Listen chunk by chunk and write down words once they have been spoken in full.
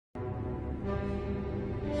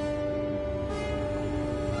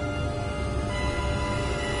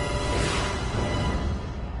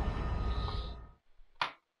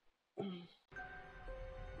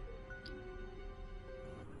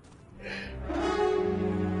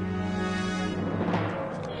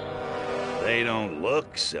They don't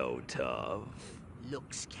look so tough.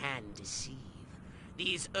 Looks can deceive.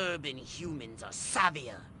 These urban humans are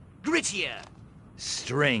savvier, grittier,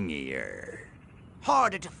 Stringier.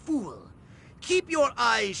 harder to fool. Keep your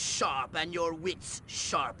eyes sharp and your wits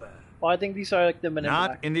sharper. Well, I think these are like the Men in Not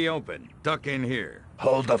Black. in the open. Duck in here.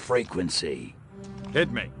 Hold the frequency.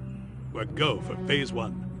 Hit me. We're go for phase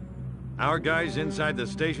 1. Our guys inside the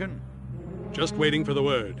station? Just waiting for the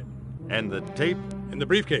word. And the tape? In the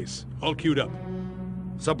briefcase, all queued up.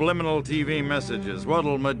 Subliminal TV messages.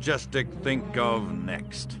 What'll Majestic think of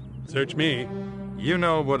next? Search me. You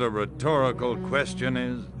know what a rhetorical question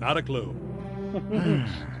is? Not a clue.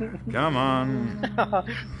 Come on.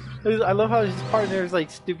 I love how his partner is like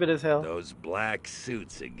stupid as hell. Those black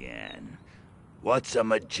suits again. What's a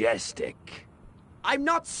majestic? I'm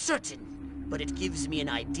not certain, but it gives me an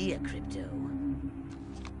idea, Crypto.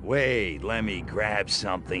 Wait, let me grab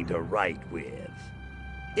something to write with.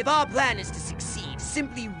 If our plan is to succeed,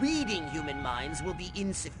 simply reading human minds will be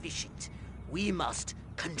insufficient. We must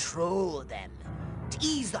control them. To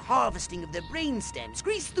ease the harvesting of their brainstems,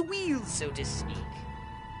 grease the wheels, so to speak.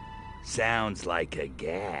 Sounds like a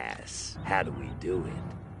gas. How do we do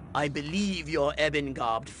it? I believe your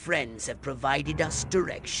ebon-garbed friends have provided us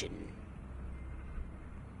direction.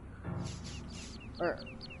 Alright.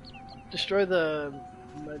 Destroy the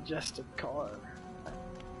majestic car.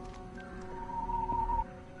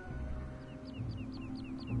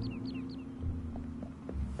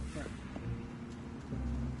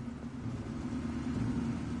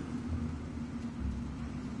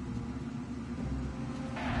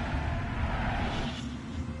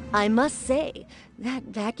 I must say, that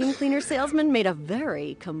vacuum cleaner salesman made a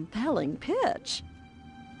very compelling pitch.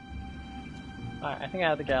 Alright, I think I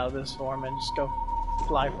have to get out of this form and just go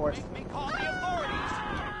fly for it.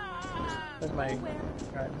 Where's my...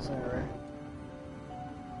 Alright, this is right.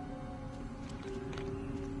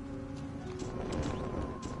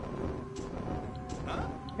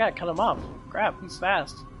 I gotta cut him off. Crap, he's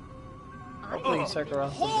fast. Hopefully he circles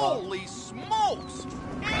around. Holy smokes!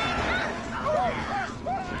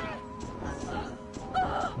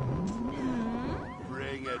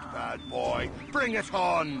 Bring it, bad boy. Bring it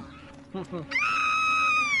on.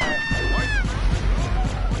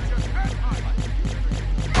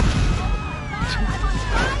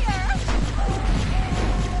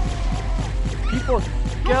 People,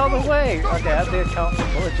 get out of the way! Okay, I have to account for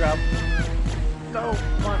bullet drop. No,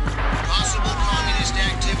 come on. Possible communist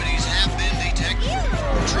activities have been detected.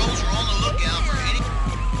 Patrols are on the lookout for any...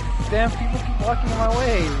 Damn, people keep blocking my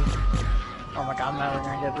way. Oh my god, I'm never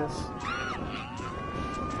gonna get this.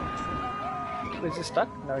 Is he stuck?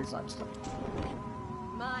 No, he's not stuck.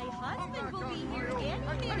 My husband will be here in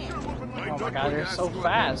a minute. Oh my god, they're so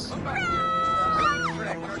fast.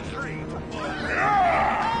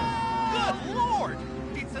 Good lord!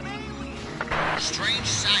 It's an alien! strange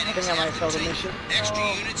sightings. I think I might fail the mission.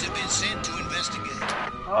 Extra units have been sent to investigate.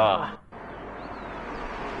 Ah.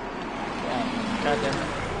 God damn it.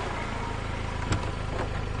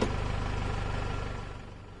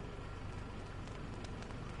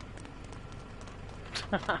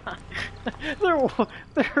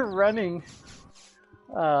 they're running.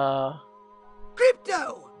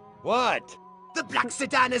 Crypto! What? The black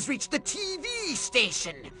sedan has reached the TV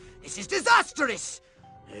station. This is disastrous.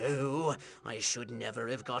 Oh, I should never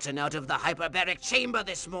have gotten out of the hyperbaric chamber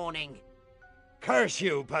this morning. Curse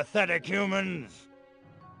you, pathetic humans!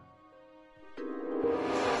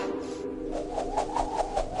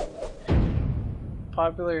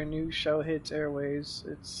 Popular new show hits airways.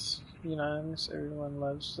 It's unanimous. Everyone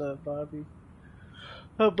loves Bobby.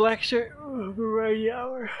 A black shirt variety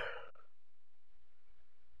hour.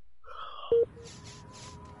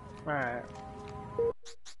 Alright.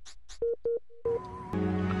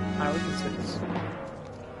 Alright, we can say this.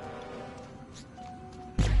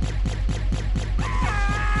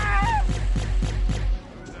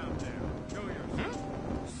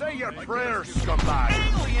 Say your prayers, scumbag!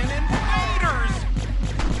 Alien invaders!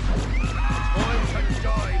 Time to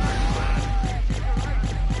die, man.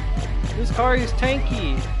 This car is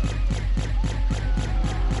tanky.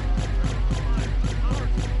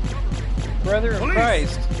 Brother of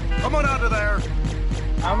Christ. Come on out of there!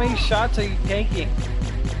 How many shots are you taking?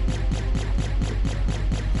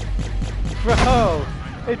 Bro,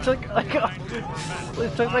 it took like all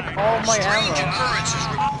my Strange ammo.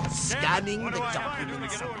 occurrences. Scanning the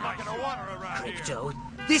documents. Crypto,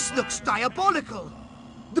 this looks diabolical.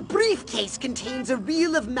 The briefcase contains a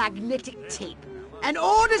reel of magnetic tape and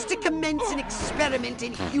orders to commence an experiment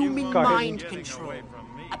in human mind control.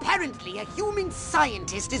 Apparently, a human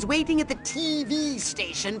scientist is waiting at the TV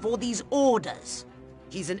station for these orders.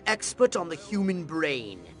 He's an expert on the human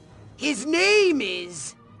brain. His name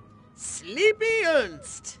is... Sleepy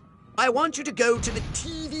Ernst. I want you to go to the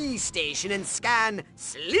TV station and scan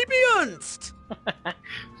Sleepy Ernst.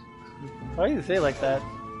 Why do you say it like that?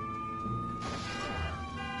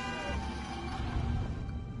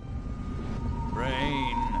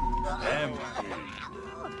 Brain empty.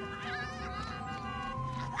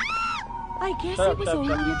 I guess Shut it up, was shut up,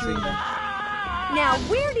 only shut a up. dream. Now,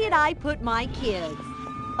 where did I put my kids?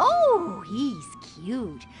 Oh, he's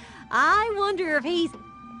cute. I wonder if he's...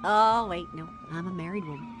 Oh, wait, no. I'm a married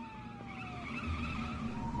woman.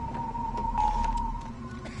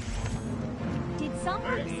 Did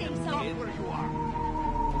somebody say something? Where you are.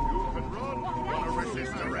 You can run. Wanna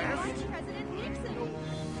resist arrest? President Nixon.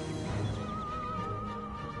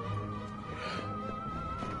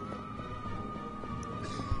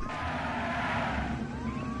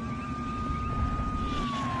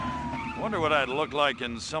 Wonder what I'd look like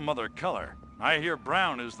in some other color. I hear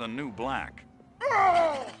brown is the new black.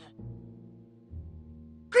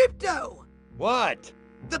 Crypto! What?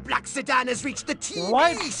 The black sedan has reached the TV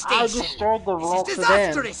What? station. I destroyed the This black is sedan.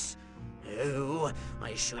 disastrous. Oh,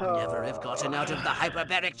 I should never have gotten out of the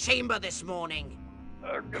hyperbaric chamber this morning.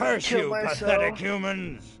 Curse Kill you, myself. pathetic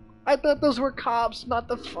humans! I thought those were cops, not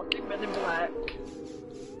the fucking men in black.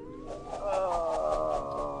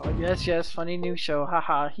 Yes, yes, funny new show.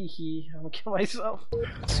 Haha, hee hee. I'm gonna kill myself.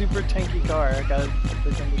 Super tanky car. I gotta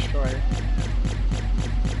freaking destroy it.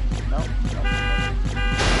 No, no.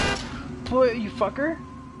 Boy, you fucker.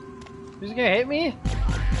 Who's gonna hit me?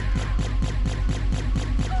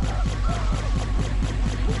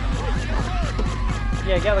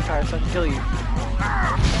 Yeah, get out of the car so I can kill you.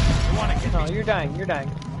 No, you're dying, you're dying.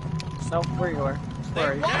 Nope, where you are?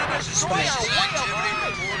 Where are you? Suspicious activity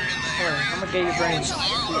reported in the Where? area. I'm gonna get your brains. Come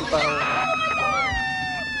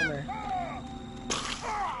here.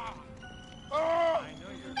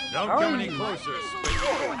 Don't How come are any you? closer, Space.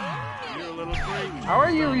 You're a little freak. How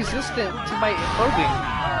are you resistant to my probing?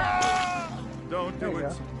 Don't There do you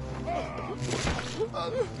it.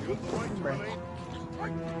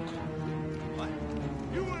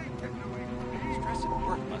 Stress at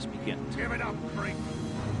work must be getting to. Give it up, Creek.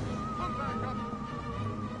 Come back up.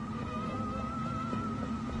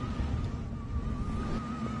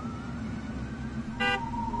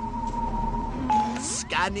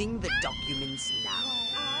 Scanning the documents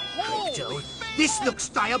now. Crypto, this looks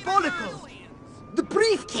diabolical. The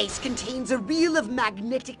briefcase contains a reel of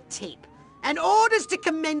magnetic tape and orders to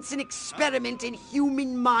commence an experiment in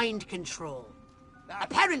human mind control.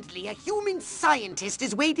 Apparently, a human scientist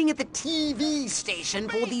is waiting at the TV station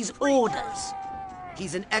for these orders.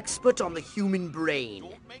 He's an expert on the human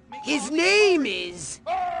brain. His name is...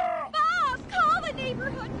 Bob, call the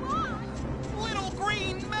neighborhood watch. Little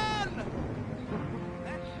green men!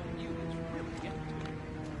 That unit is really getting to me.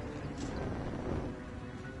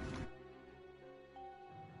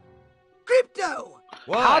 Crypto!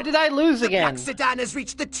 What? How did I lose The again? black sedan has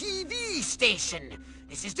reached the TV station.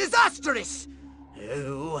 This is disastrous.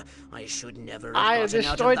 Oh, I should never have I have gotten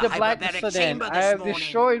out destroyed of the the black hyperbaric sedan. chamber I this have morning.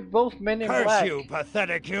 destroyed both men in Curse black. you,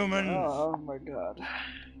 pathetic humans! Oh my god.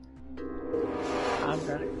 I'm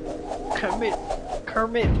gonna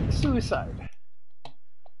commit suicide.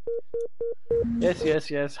 Yes,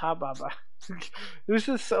 yes, yes. Ha baba. This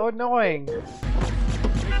is so annoying.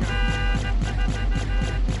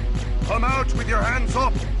 Come out with your hands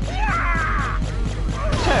up!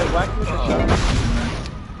 Okay, whack me with the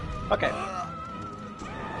shot. Okay.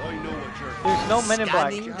 I know what you're... There's no men in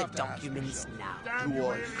black. Scanning the documents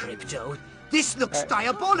now. Crypto, this looks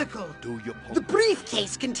diabolical. The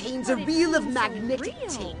briefcase contains a reel of magnetic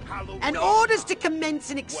tape and orders to commence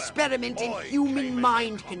an experiment in human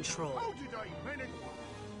mind control.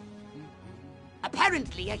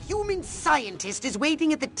 Apparently, a human scientist is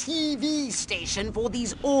waiting at the TV station for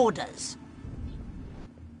these orders.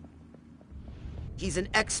 He's an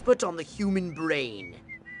expert on the human brain.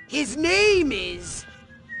 His name is...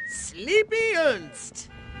 Sleepy Ernst.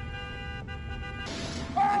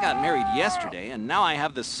 I got married yesterday, and now I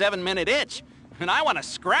have the 7-minute itch. And I want to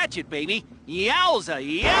scratch it, baby. Yowza,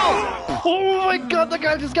 yowza! Oh my god, that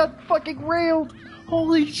guy just got fucking railed!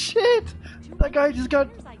 Holy shit! That guy just got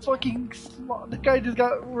fucking... That guy just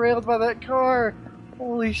got railed by that car!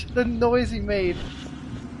 Holy shit, the noise he made!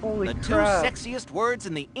 Holy The two crap. sexiest words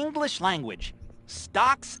in the English language.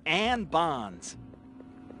 Stocks and bonds.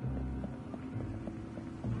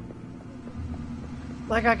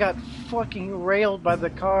 That guy got fucking railed by the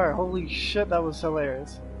car. Holy shit, that was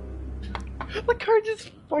hilarious. The car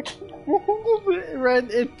just fucking ran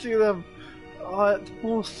into them at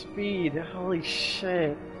full speed. Holy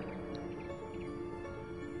shit.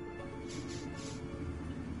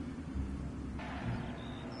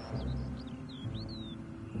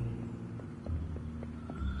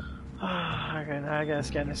 I gotta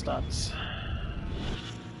scan his thoughts.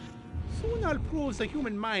 Soon I'll prove the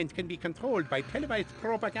human mind can be controlled by televised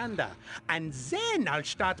propaganda. And then I'll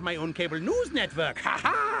start my own cable news network. Ha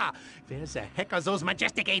ha! Where the heck are those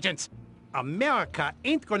majestic agents? America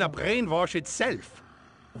ain't gonna brainwash itself.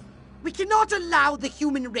 We cannot allow the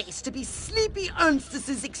human race to be Sleepy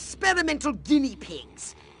Ernstus's experimental guinea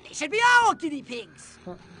pigs. They should be our guinea pigs.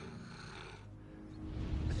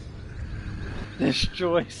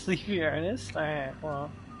 Destroy Sleepy Ernest? Alright,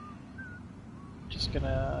 well. Just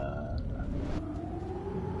gonna...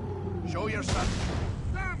 Show yourself.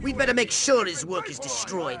 We'd better make sure his work is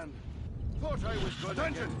destroyed.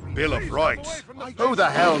 Bill of Rights? Who the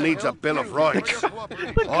hell needs a Bill of Rights?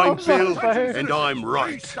 I'm Bill, and I'm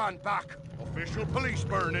right. Stand back. Official police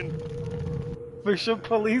burning. Official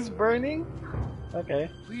police burning? Okay.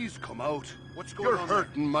 Please come out. What's going on? You're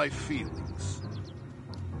hurting my feelings.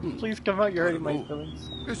 Please come out, you're hurting my feelings.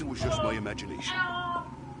 Guess it was just my imagination.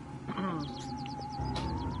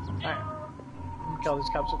 Alright. Kill these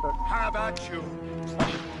cops real quick. How about you?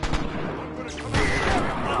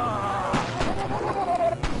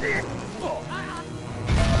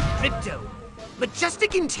 Crypto.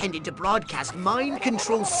 Majestic intended to broadcast mind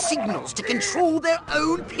control signals to control their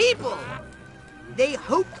own people. They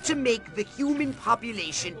hope to make the human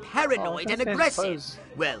population paranoid and aggressive.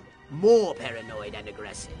 Well, more paranoid and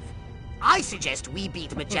aggressive. I suggest we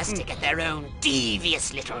beat Majestic at their own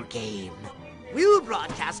devious little game. We'll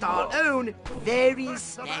broadcast our own very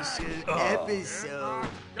special episode.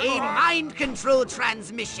 A mind control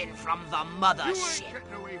transmission from the mothership.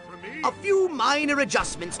 A few minor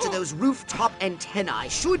adjustments to those rooftop antennae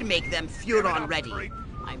should make them Furon ready.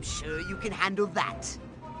 I'm sure you can handle that.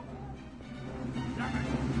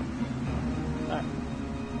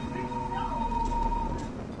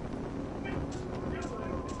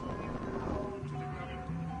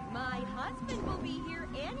 My husband will be here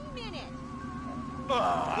any minute. Good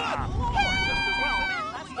Lord! Just as well.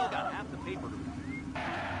 I still got half the paper to read.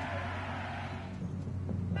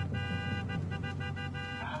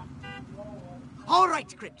 All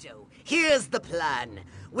right, Crypto, here's the plan.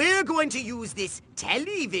 We're going to use this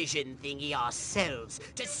television thingy ourselves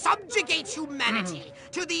to subjugate humanity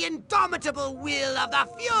to the indomitable will of the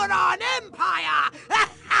Furon Empire!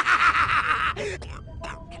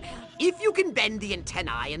 If you can bend the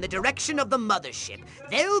antennae in the direction of the mothership,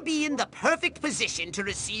 they'll be in the perfect position to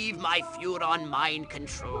receive my Furon mind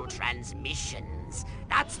control transmissions.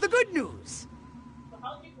 That's the good news.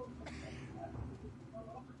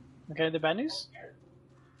 Okay, the bad news?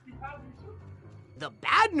 The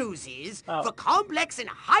bad news is, for complex and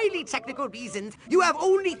highly technical reasons, you have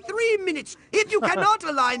only 3 minutes. If you cannot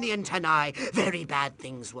align the antennae, very bad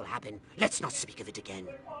things will happen. Let's not speak of it again.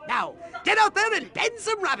 Now, get out there and bend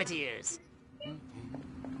some rabbit ears.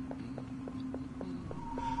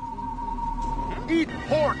 Eat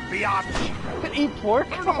pork, biatch! Eat pork?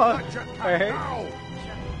 Come on. Alright.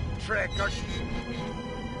 Trickers.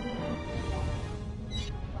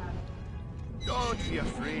 Don't be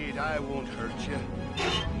afraid, I won't hurt you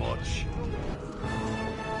much.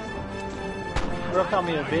 Bro, call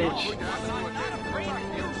me a bitch.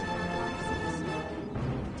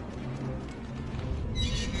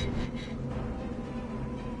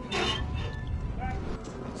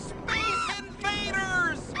 Space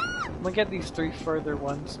invaders! I'm gonna get these 3 further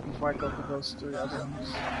ones before I go for those 3 other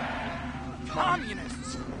ones.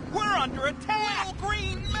 Communists! We're under attack! Little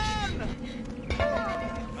green men!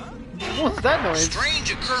 What's that noise?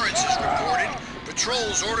 Strange occurrences reported.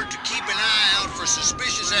 Patrols ordered to keep an eye out for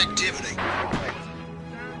suspicious activity.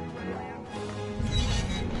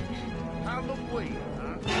 Halloween,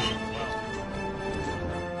 huh?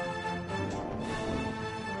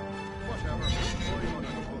 Whatever. What do you want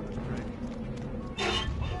to know this break?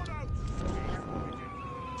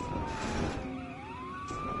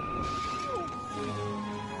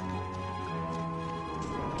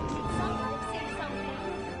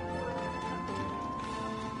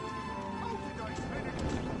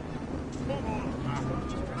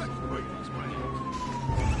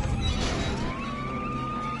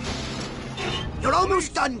 You're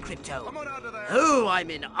almost done, Crypto. Oh, I'm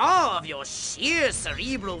in awe of your sheer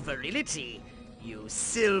cerebral virility. You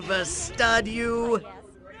silver stud, you.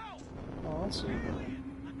 Oh, that's sweet.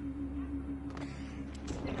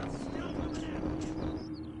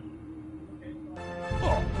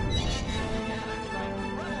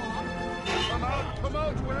 Come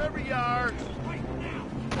out, wherever you are.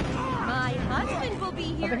 My husband will be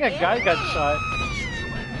here. I think a guy got shot.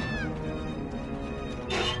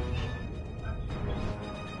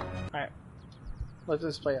 Alright. Let's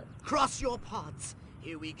just play it. Cross your pods.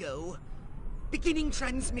 Here we go. Beginning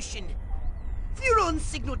transmission. Furon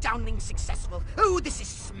signal downlink successful. Oh, this is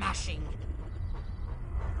smashing.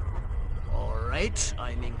 All right,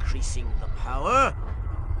 I'm increasing the power.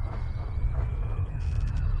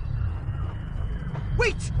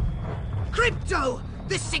 Wait! Crypto!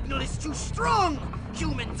 This signal is too strong!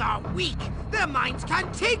 Humans are weak! Their minds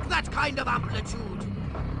can't take that kind of amplitude!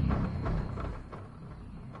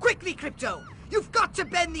 Quickly, Crypto! You've got to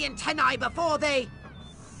bend the antennae before they...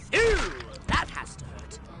 Ew! That has to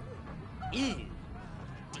hurt. Ew.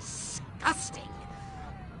 Disgusting.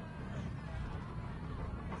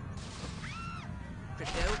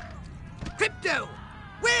 Crypto? Crypto!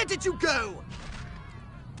 Where did you go?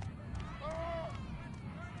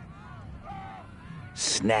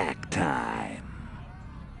 Snack time.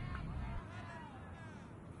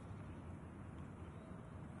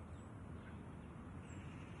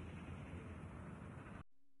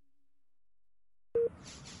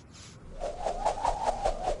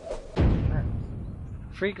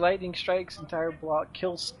 Freak lightning strikes entire block,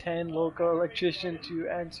 kills 10 local electrician to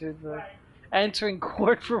answer the answering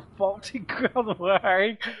court for faulty ground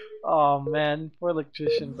wiring. Oh man, poor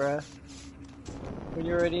electrician, bruh. When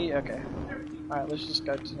you're ready, okay. Alright, let's just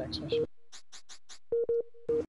go to the next mission.